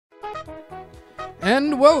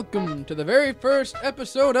And welcome to the very first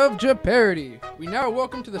episode of Jeopardy! We now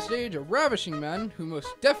welcome to the stage a ravishing man who most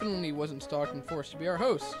definitely wasn't stalked and forced to be our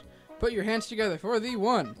host. Put your hands together for the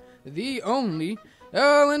one, the only,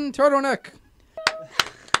 Alan Turtleneck.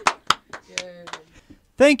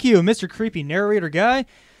 Thank you, Mr. Creepy Narrator Guy.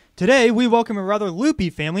 Today, we welcome a rather loopy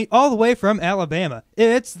family all the way from Alabama.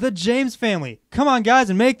 It's the James family. Come on, guys,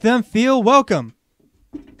 and make them feel welcome.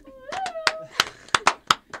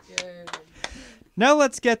 Now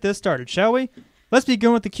let's get this started, shall we? Let's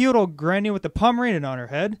begin with the cute old granny with the Pomeranian on her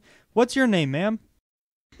head. What's your name, ma'am?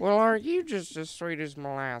 Well, are you just as sweet as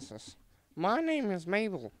molasses? My name is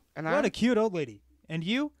Mabel, and What a cute old lady. And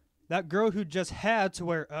you? That girl who just had to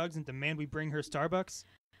wear Uggs and demand we bring her Starbucks?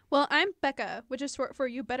 Well, I'm Becca, which is short for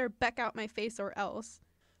you better beck out my face or else.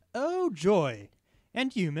 Oh, joy.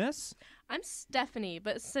 And you, miss? I'm Stephanie,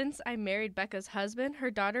 but since I married Becca's husband,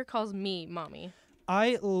 her daughter calls me Mommy.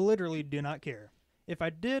 I literally do not care. If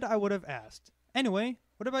I did, I would have asked. Anyway,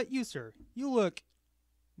 what about you, sir? You look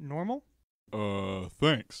normal?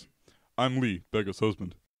 Thanks. I'm Lee, Becca's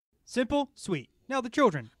husband. Simple, sweet. Now the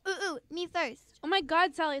children. Ooh, me first. Oh my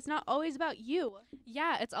God, Sally, it's not always about you.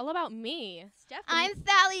 Yeah, it's all about me. Stephanie. I'm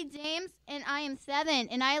Sally James, and I am 7,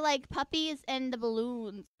 and I like puppies and the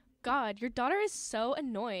balloons. God, your daughter is so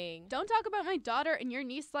annoying. Don't talk about my daughter and your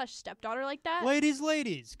niece/stepdaughter like that.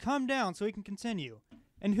 Ladies, calm down so we can continue.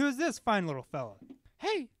 And who is this fine little fella?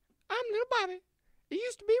 Hey, I'm little Bobby. It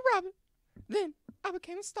used to be Robin. Then I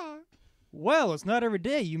became a star. Well, it's not every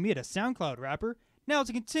day you meet a SoundCloud rapper. Now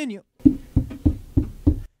to continue.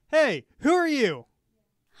 Hey, who are you?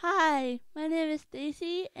 Hi, my name is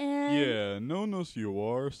Stacy, and... Yeah, no one knows who you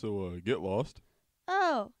are, so get lost.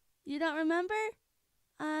 Oh, you don't remember?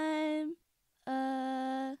 Oh,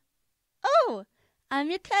 I'm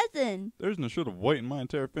your cousin. There's no shred of white in my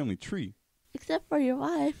entire family tree. Except for your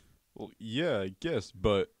wife. Well, yeah, I guess,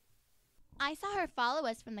 but... I saw her follow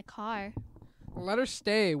us from the car. Let her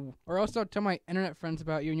stay, or else I'll tell my internet friends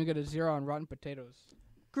about you and you'll get a 0 on Rotten Potatoes.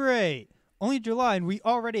 Great. Only July and we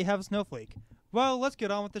already have a snowflake. Well, let's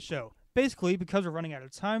get on with the show. Basically, because we're running out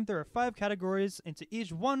of time, there are 5 categories, into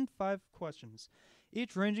each 5 questions,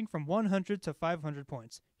 each ranging from 100 to 500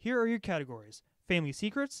 points. Here are your categories: family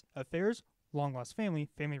secrets, affairs, long-lost family,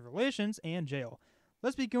 family relations, and jail.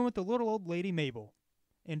 Let's begin with the little old lady Mabel.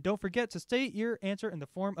 And don't forget to state your answer in the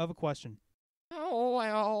form of a question. Oh,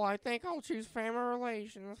 well, I think I'll choose family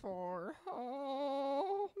relations for...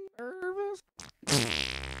 Oh, nervous.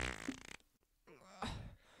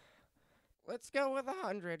 Let's go with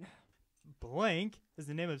 100. Blank is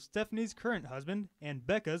the name of Stephanie's current husband and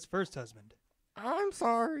Becca's first husband. I'm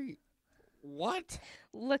sorry. What?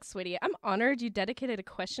 Look, sweetie, I'm honored you dedicated a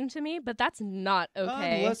question to me, but that's not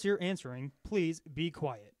okay. Unless you're answering, please be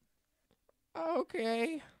quiet.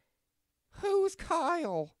 Okay. Who's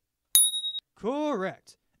Kyle?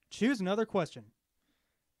 Correct. Choose another question.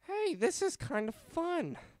 Hey, this is kind of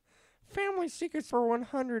fun. Family secrets for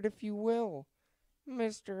 100, if you will.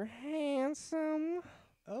 Mr. Handsome.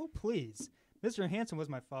 Oh, please. Mr. Hanson was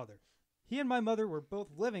my father. He and my mother were both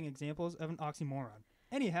living examples of an oxymoron.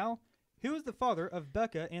 Anyhow, who is the father of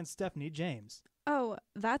Becca and Stephanie James? Oh,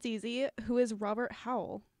 that's easy. Who is Robert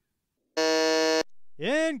Howell?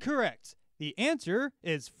 Incorrect. The answer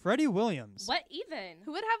is Freddie Williams. What even?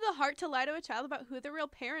 Who would have the heart to lie to a child about who the real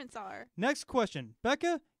parents are? Next question.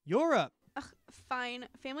 Becca, you're up. Ugh, fine.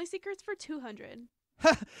 Family secrets for 200.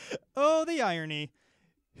 Oh, the irony.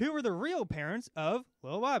 Who were the real parents of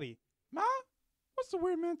Lil Bobby? Ma? What's the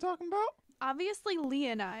weird man talking about? Obviously, Lee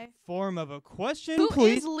and I. Form of a question, Who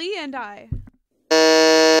please. is Lee and I?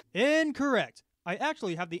 Incorrect. I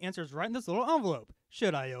actually have the answers right in this little envelope.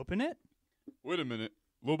 Should I open it? Wait a minute.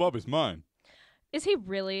 Lil Bobby's mine. Is he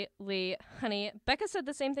really, Lee? Honey, Becca said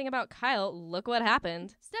the same thing about Kyle. Look what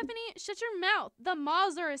happened. Stephanie, shut your mouth. The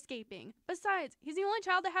moths are escaping. Besides, he's the only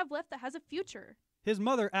child I have left that has a future. His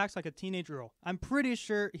mother acts like a teenage girl. I'm pretty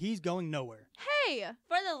sure he's going nowhere. Hey!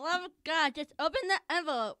 For the love of God, just open the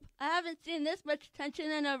envelope. I haven't seen this much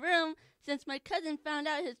tension in a room since my cousin found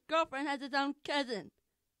out his girlfriend has his own cousin.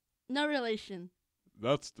 No relation.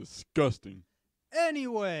 That's disgusting.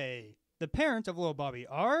 Anyway, the parents of Lil Bobby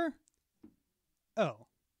are...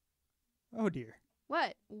 Oh dear.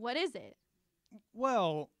 What? What is it?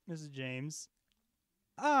 Well, Mrs. James,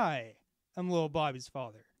 I am Lil Bobby's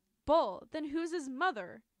father. Bull. Then who's his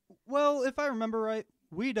mother? Well, if I remember right,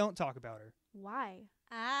 we don't talk about her. Why?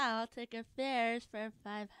 I'll take affairs for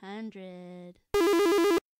 500.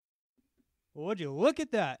 Would you look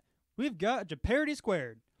at that? We've got Jeopardy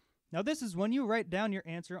squared. Now this is when you write down your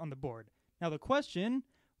answer on the board. Now the question,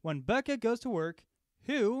 when Becca goes to work,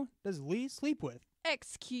 who does Lee sleep with?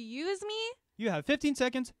 Excuse me? You have 15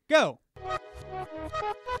 seconds. Go!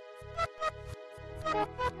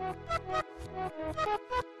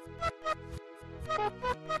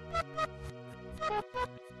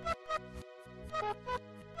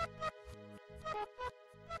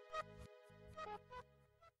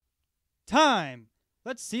 Time!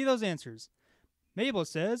 Let's see those answers. Mabel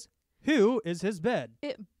says, who is his bed?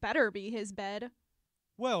 It better be his bed.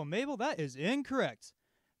 Well, Mabel, that is incorrect.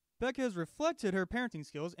 Becca has reflected her parenting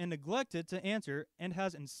skills and neglected to answer and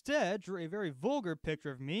has instead drew a very vulgar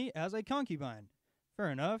picture of me as a concubine.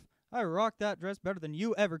 Fair enough. I rocked that dress better than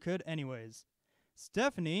you ever could anyways.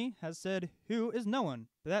 Stephanie has said, who is no one?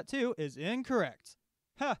 But that too is incorrect.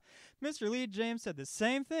 Ha! Mr. Lee James said the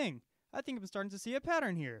same thing. I think I'm starting to see a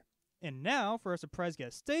pattern here. And now for our surprise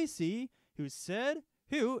guest, Stacy, who said,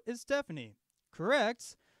 who is Stephanie?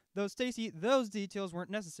 Correct. Though Stacy, those details weren't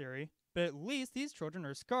necessary, but at least these children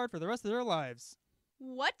are scarred for the rest of their lives.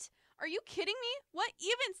 What? Are you kidding me? What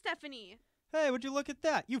even, Stephanie? Hey, would you look at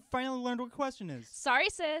that? You finally learned what a question is. Sorry,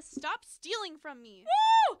 sis. Stop stealing from me.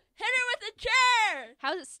 Woo! Hit her with a chair!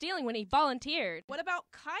 How's it stealing when he volunteered? What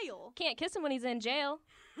about Kyle? Can't kiss him when he's in jail.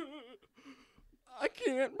 I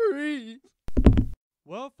can't breathe.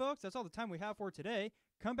 Well, folks, that's all the time we have for today.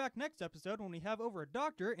 Come back next episode when we have over a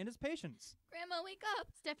doctor and his patients. Grandma, wake up.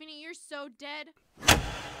 Stephanie, you're so dead.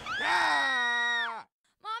 Ah!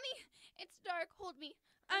 Mommy, it's dark. Hold me.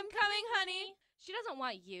 I'm coming, honey. She doesn't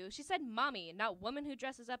want you. She said mommy, not woman who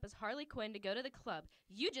dresses up as Harley Quinn to go to the club.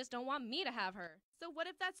 You just don't want me to have her. So what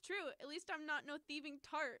if that's true? At least I'm not no thieving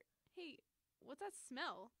tart. Hey, what's that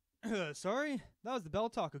smell? Sorry? That was the Bell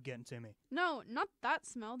Taco getting to me. No, not that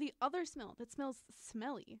smell. The other smell that smells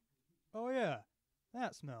smelly. Oh yeah,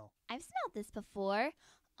 that smell. I've smelled this before.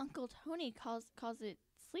 Uncle Tony calls it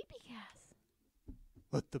sleepy gas.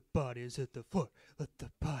 Let the bodies hit the floor. Let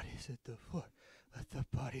the bodies hit the floor. Let the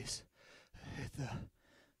bodies hit the